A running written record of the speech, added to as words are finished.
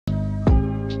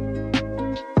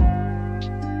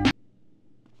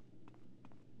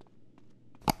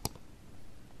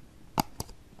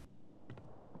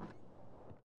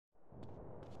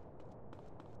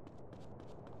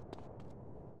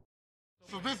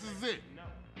is it.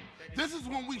 This is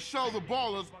when we show the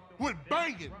ballers what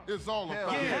banging is all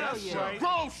about. Yeah, that's right.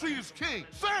 Grove Street is king.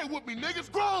 Say it with me,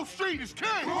 niggas. Grove Street is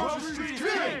king. Grove Street is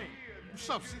king. What's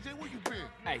up, CJ? Where you been?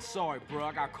 Hey, sorry, bro.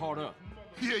 I got caught up.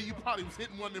 Yeah, you probably was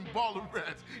hitting one of them baller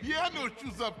rats. Yeah, I know what you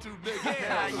was up to, nigga.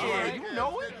 Yeah, you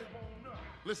know it.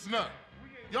 Listen up.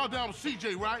 Y'all down with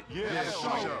CJ, right? Yeah,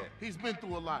 sure. He's been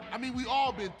through a lot. I mean, we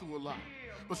all been through a lot.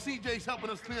 But CJ's helping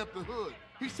us clean up the hood.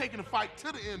 He's taking the fight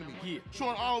to the enemy.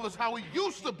 Showing all of us how he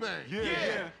used to bang.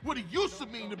 What it used to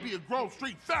mean to be a Grove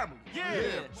Street family.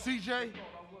 CJ,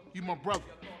 you my brother,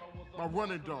 my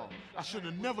running dog. I should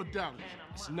have never doubted you.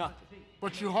 It's nothing.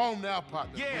 But you're home now,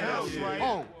 partner. That's right.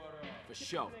 Home. For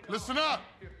sure. Listen up.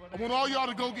 I want all y'all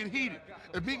to go get heated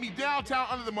and meet me downtown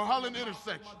under the Mulholland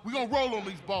intersection. We gonna roll on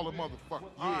these baller motherfuckers.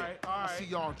 All right. I see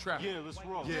y'all in traffic. Yeah, let's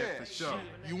roll. Yeah, for sure.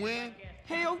 You in?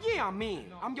 Hell yeah, I'm in.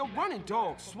 I'm your running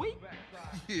dog, sweet.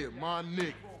 Yeah, my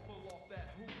nigga.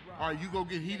 All right, you go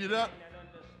get heated up,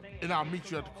 and I'll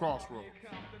meet you at the crossroads.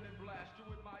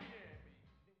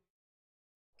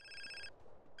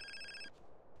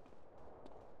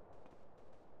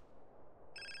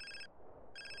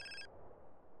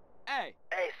 Hey.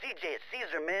 Hey, CJ, it's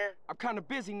Caesar, man. I'm kind of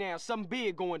busy now. Something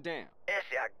big going down.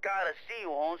 Essie, I gotta see you,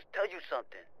 Holmes. Tell you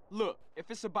something. Look, if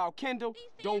it's about Kendall,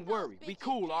 don't worry. We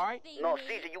cool, all right? No,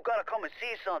 Caesar, you gotta come and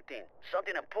see something.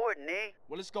 Something important, eh?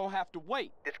 Well, it's gonna have to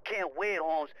wait. This can't wait,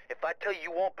 Holmes. If I tell you,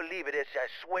 you won't believe it, Essie, I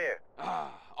swear.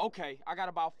 Okay. I got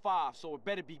about 5, so it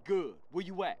better be good. Where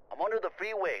you at? I'm under the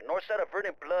freeway, north side of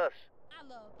Vernon Plus. I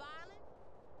love violence.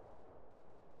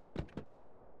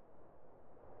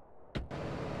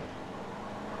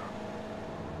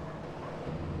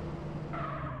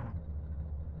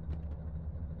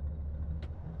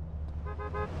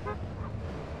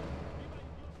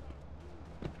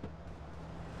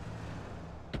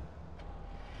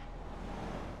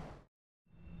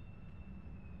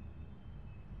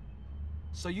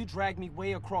 So you dragged me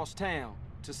way across town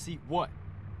to see what?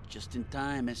 Just in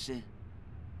time, Essie.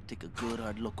 Take a good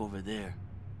hard look over there.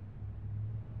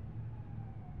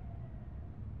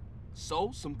 So,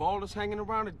 some ballers hanging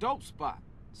around a dope spot.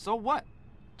 So what?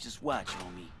 Just watch,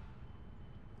 homie.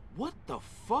 What the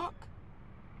fuck?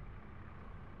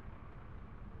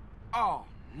 Oh,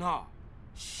 no.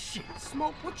 Shit,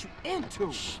 Smoke, what you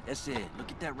into? Shh, Essie, look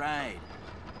at that ride.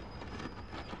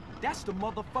 That's the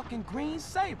motherfucking Green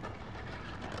Sabre.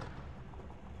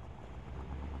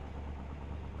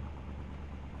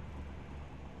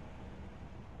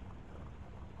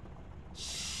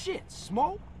 Shit,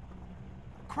 Smoke?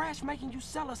 Crash making you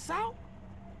sell us out?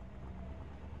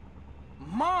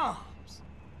 Moms!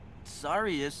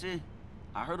 Sorry, Essie.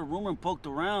 I heard a rumor and poked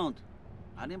around.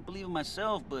 I didn't believe it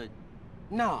myself, but...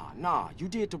 Nah, you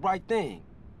did the right thing.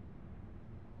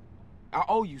 I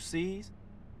owe you, C's.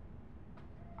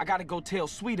 I gotta go tell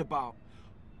Sweet about...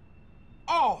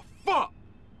 Oh, fuck!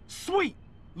 Sweet!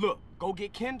 Look, go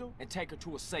get Kendall and take her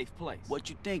to a safe place. What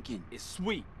you thinking? It's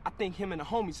Sweet. I think him and the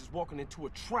homies is walking into a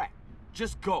trap.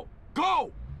 Just go.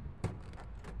 Go!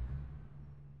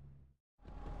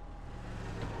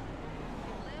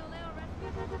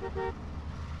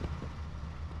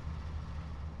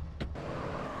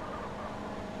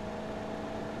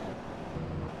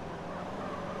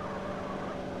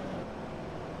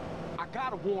 I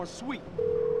gotta warn Sweet.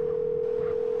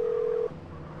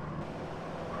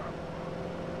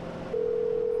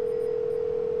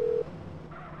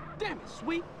 Damn it,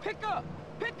 Sweet. Pick up.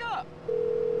 Pick up.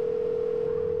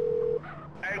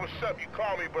 Hey, what's up? You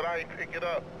call me, but I ain't pick it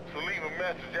up. So leave a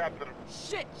message after the...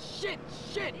 Shit.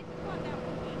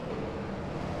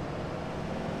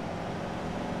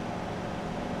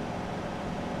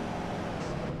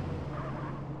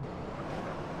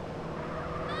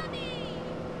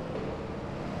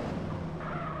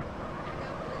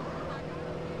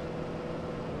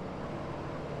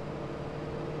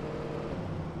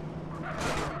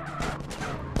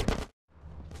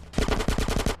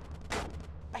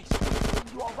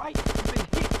 You all right? You been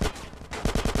hit.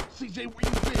 CJ, where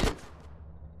you been?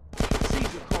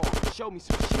 Caesar called, showed me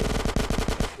some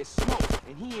shit. It's Smoke,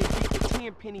 and he ain't beat the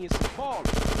 10 penny and some ballers.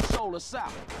 He sold us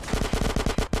out.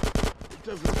 It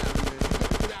doesn't matter, man. You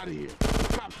gotta get out of here.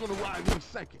 The cops gonna arrive in a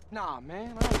second. Nah,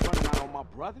 man, I ain't running out on my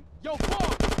brother. Yo,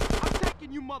 boy, I'm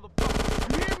taking you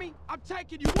motherfuckers. You hear me? I'm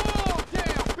taking you all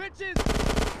down, bitches.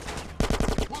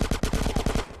 What?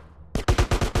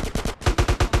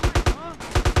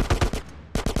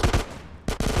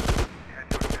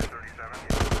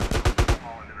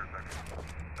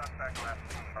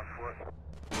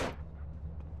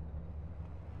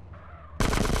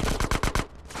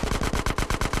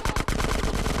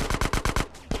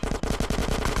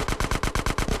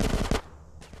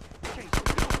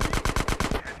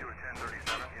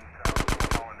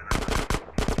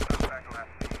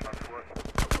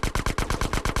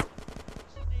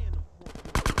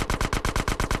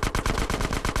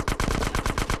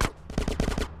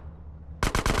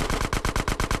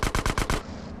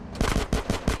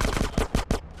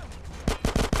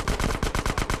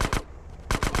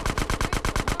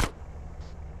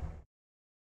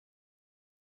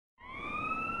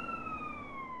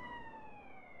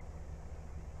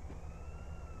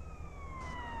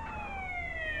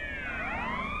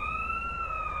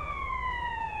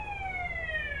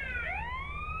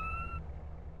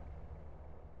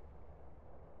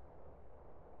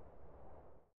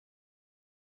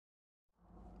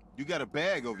 You got a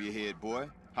bag over your head, boy.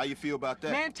 How you feel about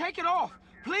that? Man, take it off.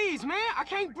 Please, man. I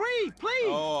can't breathe. Please.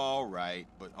 Oh, all right.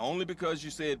 But only because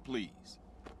you said please.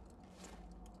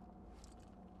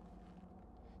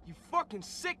 You fucking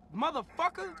sick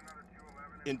motherfucker.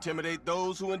 Intimidate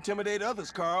those who intimidate others,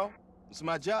 Carl. It's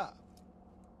my job.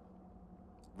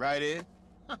 Right, Ed?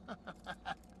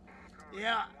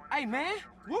 Yeah. Hey, man.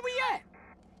 Where we at?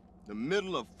 The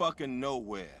middle of fucking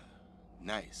nowhere.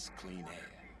 Nice, clean air.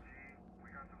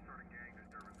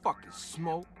 Fucking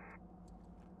smoke.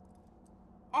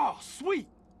 Oh, sweet.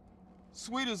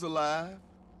 Sweet is alive.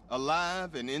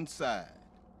 Alive and inside.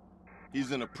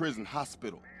 He's in a prison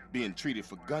hospital, being treated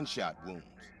for gunshot wounds.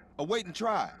 Awaiting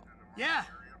trial. Yeah.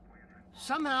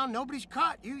 Somehow nobody's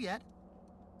caught you yet.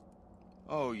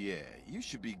 Oh, yeah. You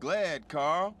should be glad,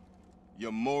 Carl.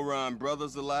 Your moron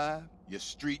brother's alive. Your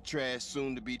street trash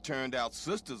soon-to-be turned-out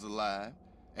sister's alive.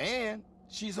 And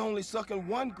she's only sucking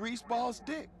one greaseball's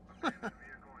dick.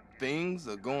 Things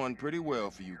are going pretty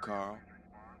well for you, Carl.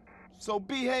 So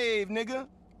behave, nigga.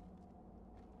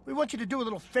 We want you to do a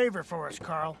little favor for us,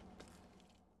 Carl.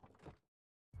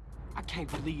 I can't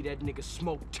believe that nigga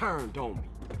Smoke turned on me.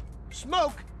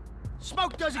 Smoke?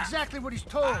 Smoke does exactly what he's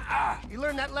told. He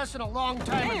learned that lesson a long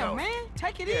time ago. Damn, man.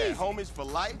 Take it Yeah, easy. homies for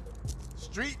life?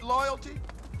 Street loyalty?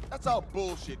 That's all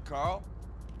bullshit, Carl.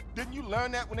 Didn't you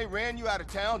learn that when they ran you out of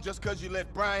town just because you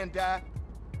let Brian die?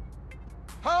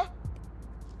 Huh?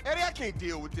 Eddie, I can't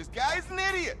deal with this guy. He's an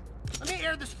idiot. Let me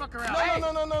air this fucker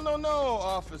out. No,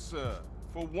 officer.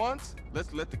 For once,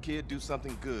 let's let the kid do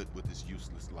something good with his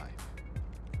useless life.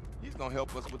 He's gonna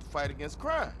help us with the fight against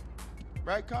crime.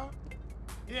 Right, Carl?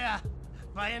 Yeah,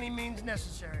 by any means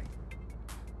necessary.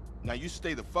 Now you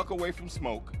stay the fuck away from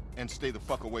Smoke and stay the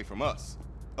fuck away from us.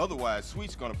 Otherwise,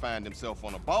 Sweet's gonna find himself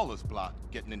on a baller's block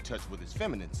getting in touch with his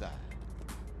feminine side.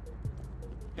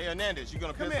 Hey, Hernandez, you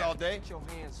gonna Come piss here. all day? Get your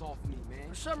hands off me, man.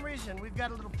 For some reason, we've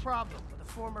got a little problem with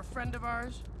a former friend of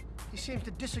ours. He seems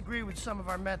to disagree with some of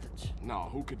our methods. No,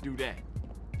 who could do that?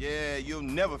 Yeah, you'll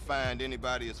never find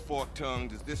anybody as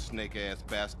fork-tongued as this snake-ass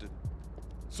bastard.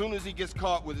 Soon as he gets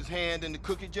caught with his hand in the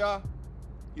cookie jar,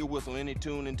 he'll whistle any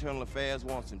tune Internal Affairs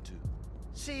wants him to.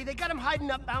 See, they got him hiding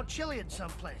up Mount Chiliad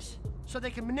someplace, so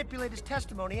they can manipulate his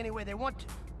testimony any way they want to.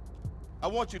 I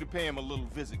want you to pay him a little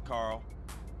visit, Carl,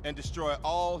 and destroy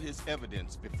all his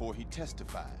evidence before he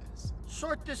testifies.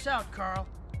 Sort this out, Carl,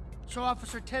 so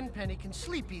Officer Tenpenny can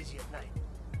sleep easy at night.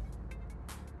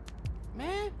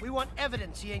 Man, We want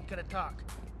evidence he ain't gonna talk.